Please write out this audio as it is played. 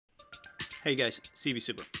Hey guys, CV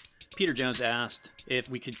Super. Peter Jones asked if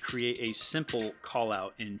we could create a simple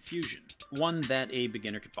callout in Fusion, one that a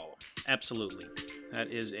beginner could follow. Absolutely. That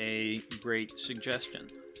is a great suggestion.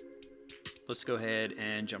 Let's go ahead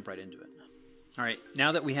and jump right into it. All right,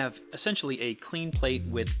 now that we have essentially a clean plate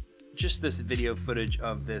with just this video footage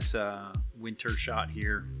of this winter shot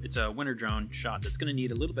here, it's a winter drone shot that's going to need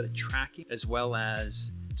a little bit of tracking as well as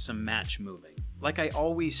some match moving. Like I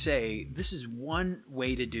always say, this is one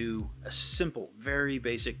way to do a simple, very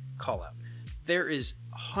basic callout. There is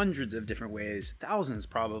hundreds of different ways, thousands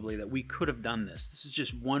probably, that we could have done this. This is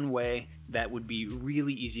just one way that would be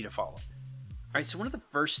really easy to follow. All right, so one of the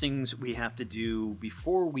first things we have to do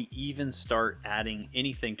before we even start adding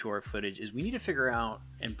anything to our footage is we need to figure out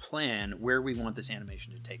and plan where we want this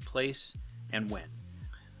animation to take place and when.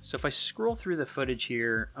 So if I scroll through the footage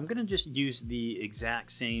here, I'm gonna just use the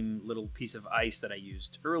exact same little piece of ice that I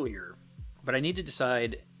used earlier, but I need to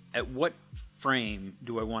decide at what frame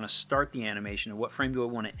do I wanna start the animation and what frame do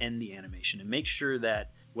I wanna end the animation, and make sure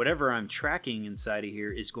that whatever I'm tracking inside of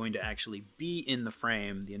here is going to actually be in the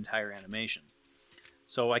frame the entire animation.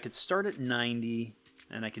 So I could start at 90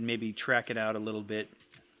 and I can maybe track it out a little bit,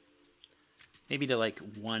 maybe to like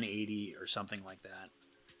 180 or something like that.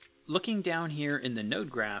 Looking down here in the node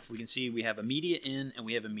graph, we can see we have a media in and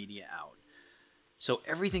we have a media out. So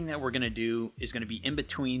everything that we're going to do is going to be in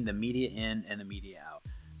between the media in and the media out.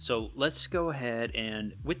 So let's go ahead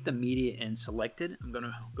and with the media in selected, I'm going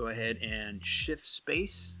to go ahead and shift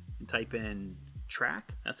space and type in track.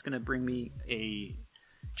 That's going to bring me a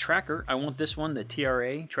tracker. I want this one, the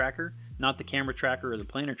TRA tracker, not the camera tracker or the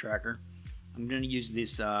planar tracker. I'm going to use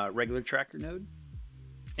this regular tracker node.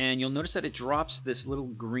 And you'll notice that it drops this little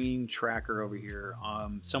green tracker over here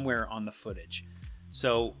somewhere on the footage.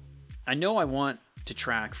 So I know I want to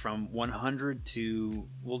track from 100 to,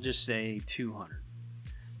 we'll just say 200.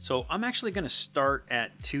 So I'm actually going to start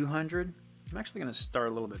at 200. I'm actually going to start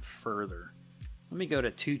a little bit further. Let me go to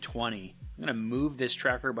 220. I'm going to move this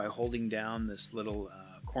tracker by holding down this little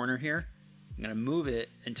corner here. I'm going to move it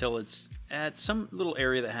until it's at some little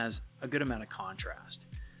area that has a good amount of contrast.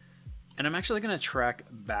 And I'm actually going to track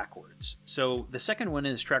backwards. So the second one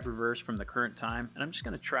is track reverse from the current time, and I'm just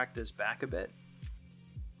going to track this back a bit.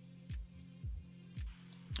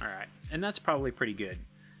 All right, and that's probably pretty good.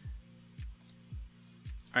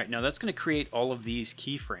 All right, now that's going to create all of these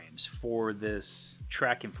keyframes for this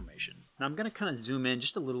track information. Now I'm going to kind of zoom in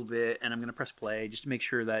just a little bit, and I'm going to press play just to make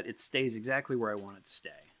sure that it stays exactly where I want it to stay.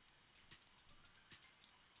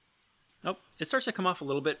 Oh, it starts to come off a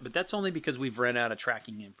little bit, but that's only because we've run out of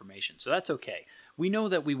tracking information, so that's okay. We know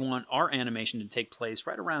that we want our animation to take place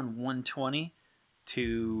right around 120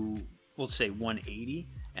 to, we'll say 180,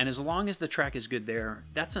 and as long as the track is good there,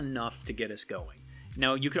 that's enough to get us going.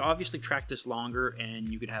 Now, you could obviously track this longer, and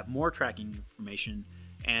you could have more tracking information,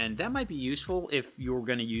 and that might be useful if you're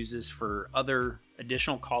going to use this for other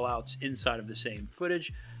additional callouts inside of the same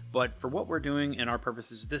footage, but for what we're doing and our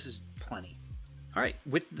purposes, this is plenty. All right,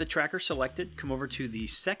 with the tracker selected, come over to the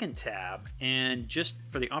second tab, and just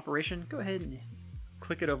for the operation, go ahead and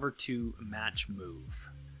click it over to match move.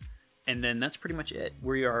 And then that's pretty much it.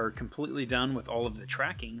 We are completely done with all of the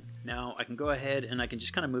tracking. Now I can go ahead and I can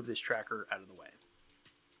just kind of move this tracker out of the way.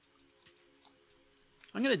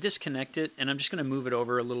 I'm going to disconnect it, and I'm just going to move it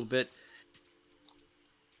over a little bit.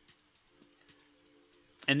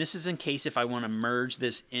 And this is in case if I want to merge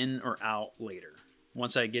this in or out later,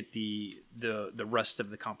 once I get the rest of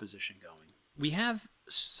the composition going. We have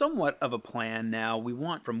somewhat of a plan now. We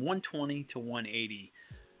want from 120 to 180.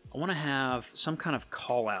 I want to have some kind of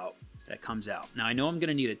call out that comes out. Now I know I'm going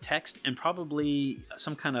to need a text and probably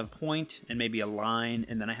some kind of point and maybe a line,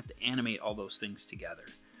 and then I have to animate all those things together.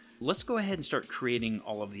 Let's go ahead and start creating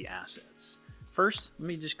all of the assets. First, let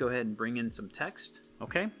me just go ahead and bring in some text.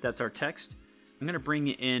 Okay, that's our text. I'm going to bring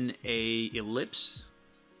in a ellipse.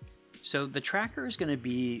 So the tracker is going to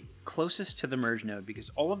be closest to the merge node because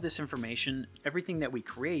all of this information, everything that we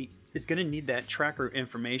create, is going to need that tracker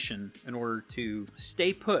information in order to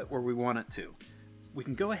stay put where we want it to. We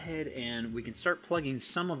can go ahead and we can start plugging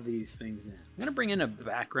some of these things in. I'm going to bring in a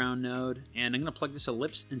background node, and I'm going to plug this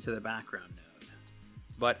ellipse into the background node.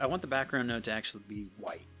 But I want the background node to actually be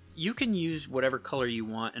white. You can use whatever color you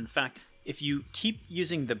want. In fact, if you keep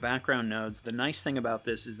using the background nodes, the nice thing about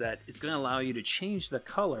this is that it's going to allow you to change the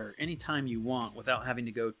color anytime you want without having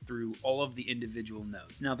to go through all of the individual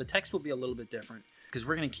nodes. Now the text will be a little bit different because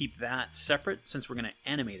we're going to keep that separate since we're going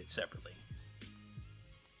to animate it separately.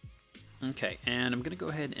 Okay, and I'm going to go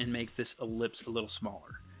ahead and make this ellipse a little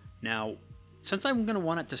smaller. Now, Since I'm going to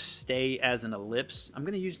want it to stay as an ellipse, I'm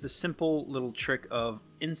going to use the simple little trick of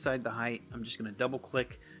inside the height. I'm just going to double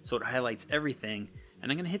click so it highlights everything,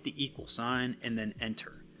 and I'm going to hit the equal sign and then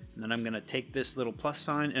enter. And then I'm going to take this little plus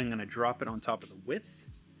sign and I'm going to drop it on top of the width.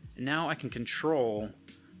 And now I can control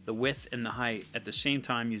the width and the height at the same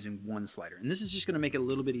time using one slider. And this is just going to make it a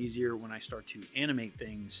little bit easier when I start to animate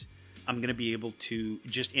things. I'm going to be able to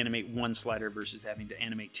just animate one slider versus having to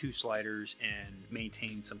animate two sliders and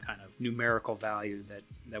maintain some kind of numerical value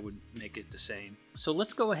that would make it the same. So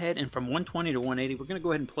let's go ahead and from 120 to 180, we're going to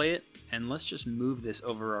go ahead and play it. And let's just move this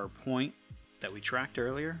over our point that we tracked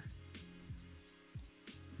earlier.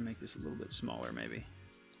 Make this a little bit smaller maybe.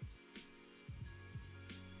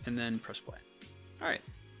 And then press play. All right.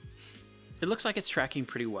 It looks like it's tracking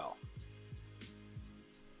pretty well.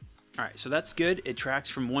 All right, so that's good. It tracks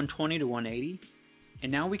from 120 to 180.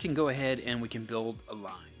 And now we can go ahead and we can build a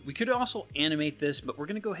line. We could also animate this, but we're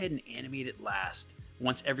gonna go ahead and animate it last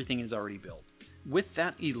once everything is already built. With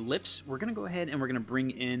that ellipse, we're gonna go ahead and we're gonna bring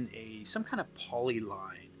in some kind of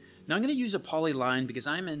polyline. Now I'm gonna use a polyline because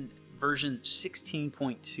I'm in version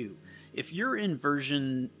 16.2. If you're in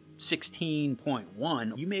version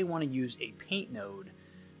 16.1, you may wanna use a paint node,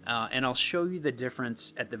 and I'll show you the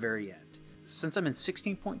difference at the very end. Since I'm in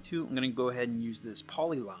 16.2, I'm going to go ahead and use this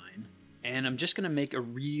polyline, and I'm just going to make a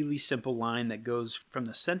really simple line that goes from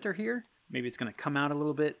the center here. Maybe it's going to come out a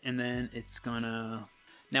little bit, and then it's going to...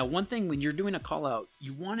 Now, one thing when you're doing a call out,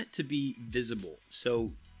 you want it to be visible. So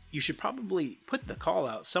you should probably put the call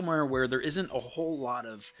out somewhere where there isn't a whole lot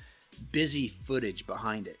of busy footage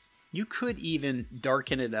behind it. You could even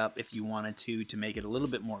darken it up if you wanted to make it a little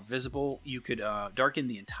bit more visible. You could darken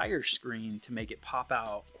the entire screen to make it pop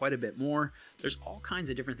out quite a bit more. There's all kinds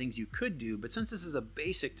of different things you could do, but since this is a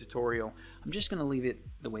basic tutorial, I'm just gonna leave it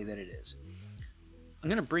the way that it is. I'm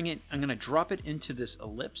gonna drop it into this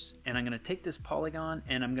ellipse, and I'm gonna take this polygon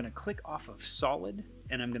and I'm gonna click off of solid,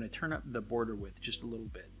 and I'm gonna turn up the border width just a little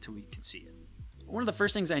bit till we can see it. One of the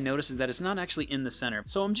first things I notice is that it's not actually in the center,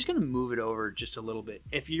 so I'm just going to move it over just a little bit.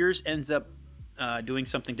 If yours ends up doing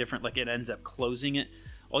something different, like it ends up closing it,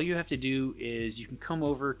 all you have to do is you can come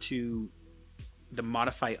over to the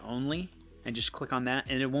modify only and just click on that,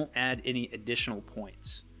 and it won't add any additional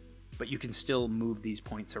points, but you can still move these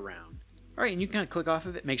points around. All right, and you can kind of click off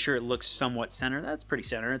of it, make sure it looks somewhat center. That's pretty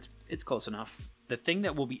center. It's close enough. The thing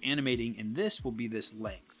that we'll be animating in this will be this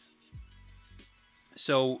length.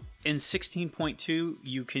 So in 16.2,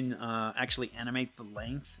 you can actually animate the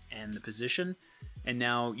length and the position, and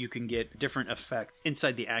now you can get different effects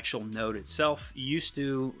inside the actual node itself. You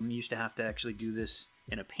used to have to actually do this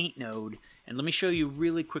in a paint node, and let me show you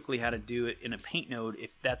really quickly how to do it in a paint node.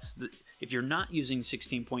 If you're not using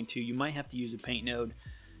 16.2, you might have to use a paint node.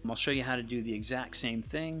 I'll show you how to do the exact same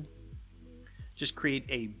thing. Just create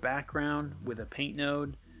a background with a paint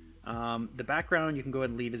node. The background you can go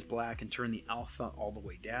ahead and leave as black and turn the alpha all the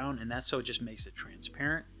way down, and that's so it just makes it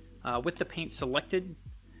transparent. With the paint selected,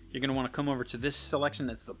 you're going to want to come over to this selection,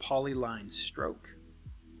 that's the polyline stroke,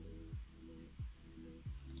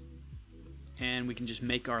 and we can just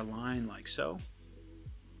make our line like so.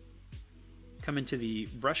 Come into the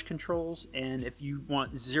brush controls, and if you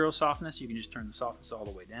want zero softness, you can just turn the softness all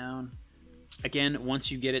the way down. Again,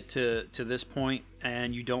 once you get it to this point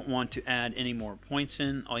and you don't want to add any more points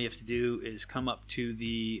in, all you have to do is come up to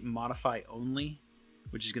the modify only,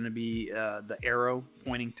 which is going to be the arrow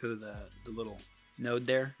pointing to the little node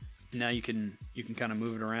there. Now you can kind of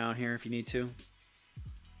move it around here if you need to.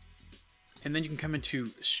 And then you can come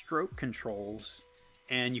into stroke controls,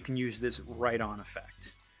 and you can use this right on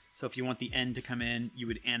effect. So if you want the end to come in, you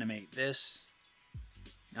would animate this.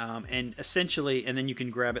 And essentially, and then you can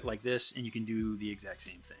grab it like this and you can do the exact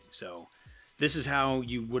same thing. So this is how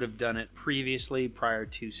you would have done it previously prior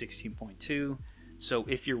to 16.2. So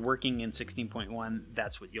if you're working in 16.1,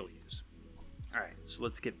 that's what you'll use. All right, so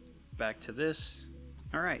let's get back to this.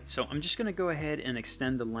 All right, so I'm just gonna go ahead and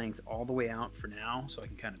extend the length all the way out for now so I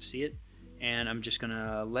can kind of see it. And I'm just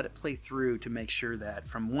gonna let it play through to make sure that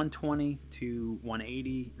from 120 to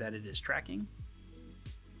 180 that it is tracking.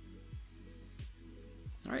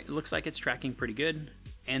 All right, it looks like it's tracking pretty good.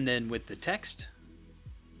 And then with the text,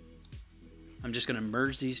 I'm just gonna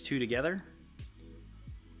merge these two together.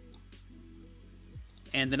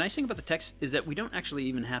 And the nice thing about the text is that we don't actually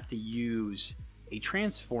even have to use a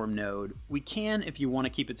transform node. We can if you want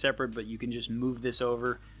to keep it separate, but you can just move this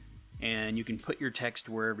over and you can put your text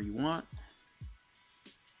wherever you want.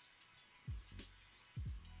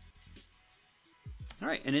 All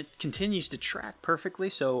right, and it continues to track perfectly.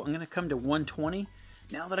 So I'm gonna come to 120.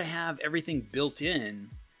 Now that I have everything built in,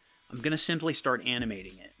 I'm going to simply start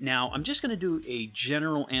animating it. Now, I'm just going to do a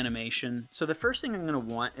general animation. So the first thing I'm going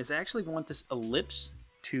to want is I actually want this ellipse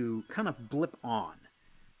to kind of blip on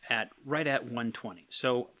right at 120.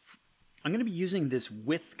 So I'm going to be using this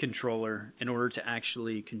width controller in order to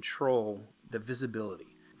actually control the visibility.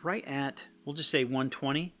 Right at, we'll just say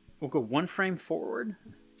 120. We'll go one frame forward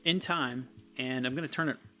in time, and I'm going to turn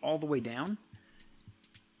it all the way down.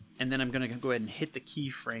 And then I'm going to go ahead and hit the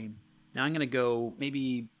keyframe. Now I'm going to go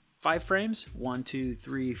maybe 5 frames, 1, 2,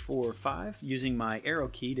 3, 4, 5, using my arrow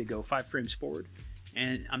key to go 5 frames forward.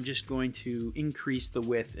 And I'm just going to increase the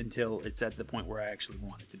width until it's at the point where I actually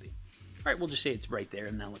want it to be. All right, we'll just say it's right there,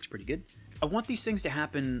 and that looks pretty good. I want these things to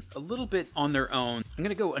happen a little bit on their own. I'm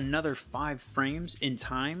going to go another 5 frames in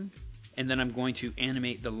time, and then I'm going to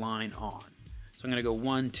animate the line on. So I'm going to go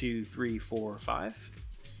 1, 2, 3, 4, 5.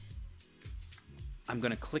 I'm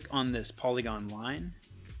going to click on this polygon line.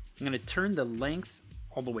 I'm going to turn the length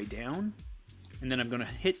all the way down, and then I'm going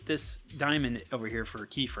to hit this diamond over here for a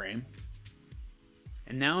keyframe.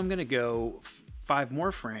 And now I'm going to go 5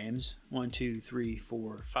 more frames, 1, 2, 3,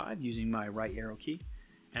 4, 5, using my right arrow key,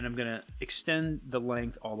 and I'm going to extend the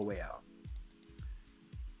length all the way out.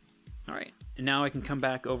 All right, and now I can come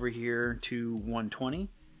back over here to 120,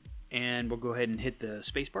 and we'll go ahead and hit the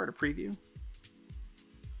spacebar to preview.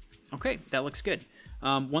 Okay, that looks good.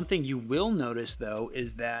 One thing you will notice though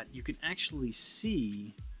is that you can actually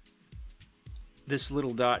see this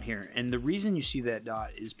little dot here, and the reason you see that dot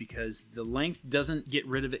is because the length doesn't get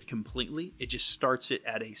rid of it completely, it just starts it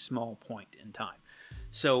at a small point in time.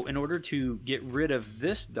 So in order to get rid of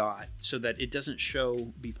this dot so that it doesn't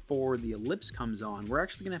show before the ellipse comes on, we're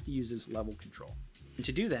actually going to have to use this level control. And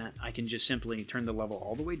to do that, I can just simply turn the level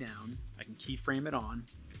all the way down, I can keyframe it on,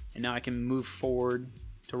 and now I can move forward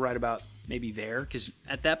to right about maybe there, because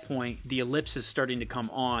at that point the ellipse is starting to come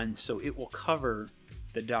on, so it will cover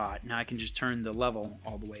the dot. Now I can just turn the level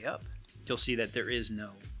all the way up. You'll see that there is no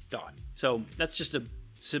dot. So that's just a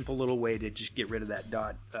simple little way to just get rid of that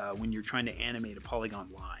dot when you're trying to animate a polygon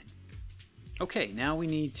line. Okay, now we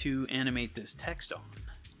need to animate this text on.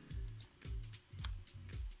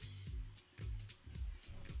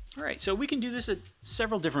 All right, so we can do this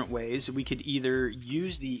several different ways. We could either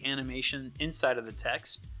use the animation inside of the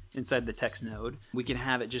text, inside the text node. We can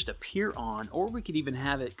have it just appear on, or we could even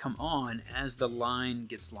have it come on as the line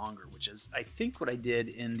gets longer, which is, I think, what I did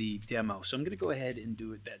in the demo. So I'm going to go ahead and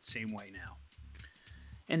do it that same way now.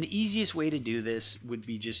 And the easiest way to do this would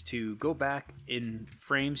be just to go back in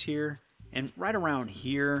frames here, and right around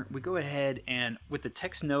here, we go ahead and with the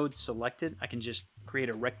text node selected, I can just create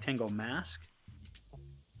a rectangle mask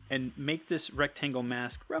and make this rectangle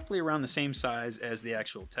mask roughly around the same size as the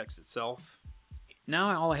actual text itself.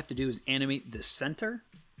 Now all I have to do is animate the center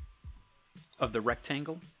of the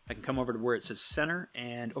rectangle. I can come over to where it says center,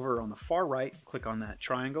 and over on the far right, click on that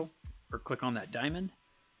triangle, or click on that diamond,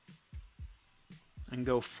 and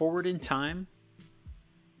go forward in time.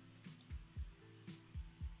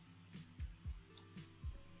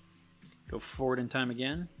 Go forward in time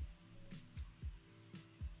again.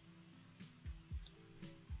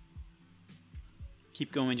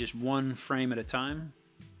 Keep going just one frame at a time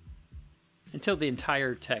until the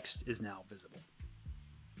entire text is now visible.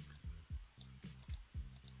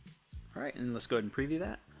 All right, and let's go ahead and preview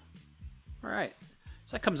that. All right,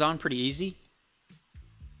 so that comes on pretty easy.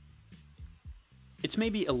 It's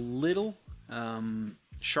maybe a little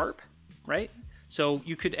sharp, right? So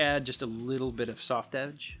you could add just a little bit of soft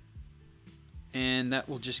edge, and that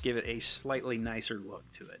will just give it a slightly nicer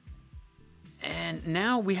look to it. And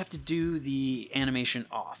now we have to do the animation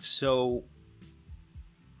off. So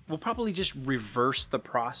we'll probably just reverse the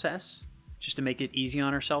process just to make it easy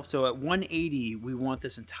on ourselves. So at 180, we want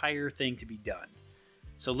this entire thing to be done.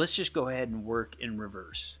 So let's just go ahead and work in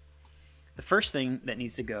reverse. The first thing that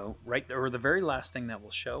needs to go right there, or the very last thing that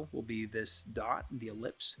will show, will be this dot, the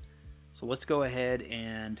ellipse. So let's go ahead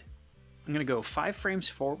and I'm going to go 5 frames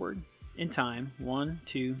forward in time. 1,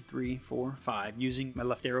 2, 3, 4, 5, using my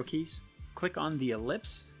left arrow keys. Click on the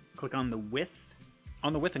ellipse, click on the width.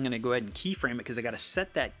 On the width, I'm going to go ahead and keyframe it because I got to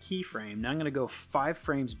set that keyframe. Now I'm going to go 5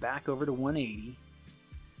 frames back over to 180,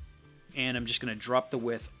 and I'm just going to drop the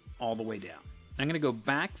width all the way down. I'm going to go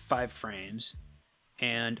back 5 frames,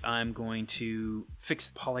 and I'm going to fix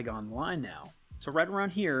the polygon line now. So right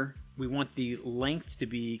around here, we want the length to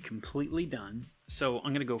be completely done. So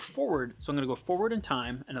I'm going to go forward. So I'm going to go forward in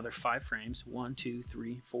time, another 5 frames, 1, 2,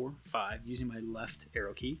 3, 4, 5, using my left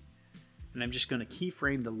arrow key. And I'm just going to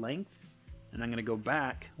keyframe the length, and I'm going to go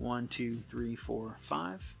back 1, 2, 3, 4,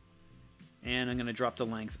 5, and I'm going to drop the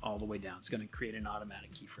length all the way down. It's going to create an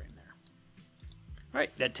automatic keyframe there. All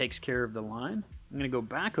right, that takes care of the line. I'm going to go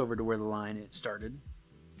back over to where the line it started,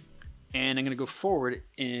 and I'm going to go forward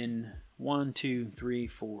in 1, 2, 3,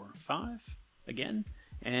 4, 5 again,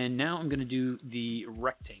 and now I'm going to do the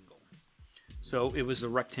rectangle. So it was the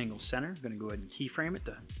rectangle center. I'm going to go ahead and keyframe it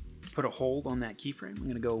to put a hold on that keyframe. I'm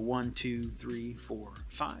going to go 1, 2, 3, 4,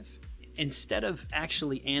 5. Instead of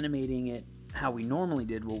actually animating it how we normally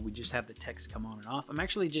did, where we just have the text come on and off, I'm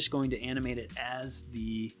actually just going to animate it as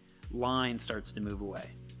the line starts to move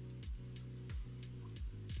away.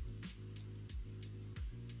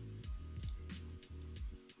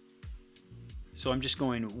 So I'm just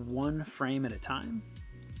going one frame at a time.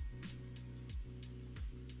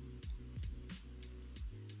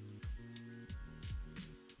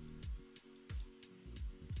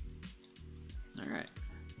 All right.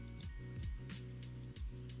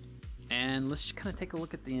 And let's just kind of take a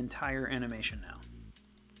look at the entire animation now.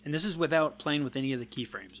 And this is without playing with any of the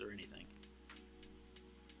keyframes or anything.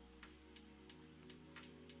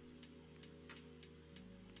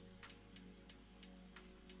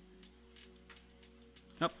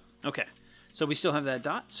 Oh, okay. So we still have that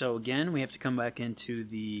dot. So again, we have to come back into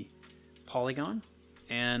the polygon.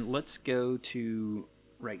 And let's go to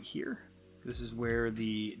right here. This is where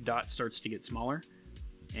the dot starts to get smaller.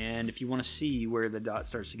 And if you want to see where the dot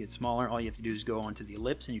starts to get smaller, all you have to do is go onto the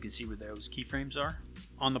ellipse and you can see where those keyframes are.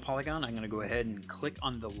 On the polygon, I'm going to go ahead and click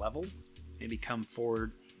on the level, maybe come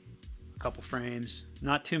forward a couple frames,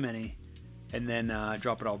 not too many, and then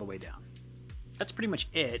drop it all the way down. That's pretty much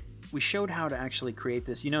it. We showed how to actually create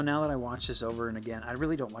this. You know, now that I watch this over and again, I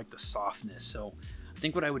really don't like the softness. So I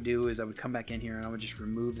think what I would do is I would come back in here and I would just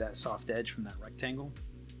remove that soft edge from that rectangle.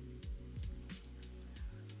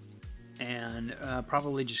 And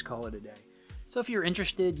probably just call it a day. So if you're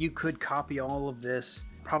interested, you could copy all of this,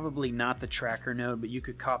 probably not the tracker node, but you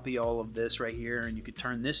could copy all of this right here and you could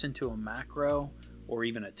turn this into a macro or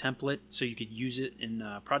even a template so you could use it in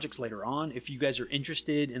projects later on. If you guys are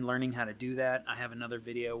interested in learning how to do that, I have another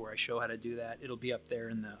video where I show how to do that. It'll be up there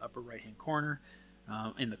in the upper right hand corner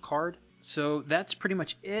in the card. So that's pretty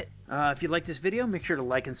much it. If you like this video, make sure to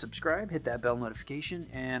like and subscribe, hit that bell notification,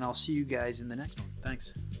 and I'll see you guys in the next one.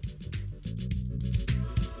 Thanks.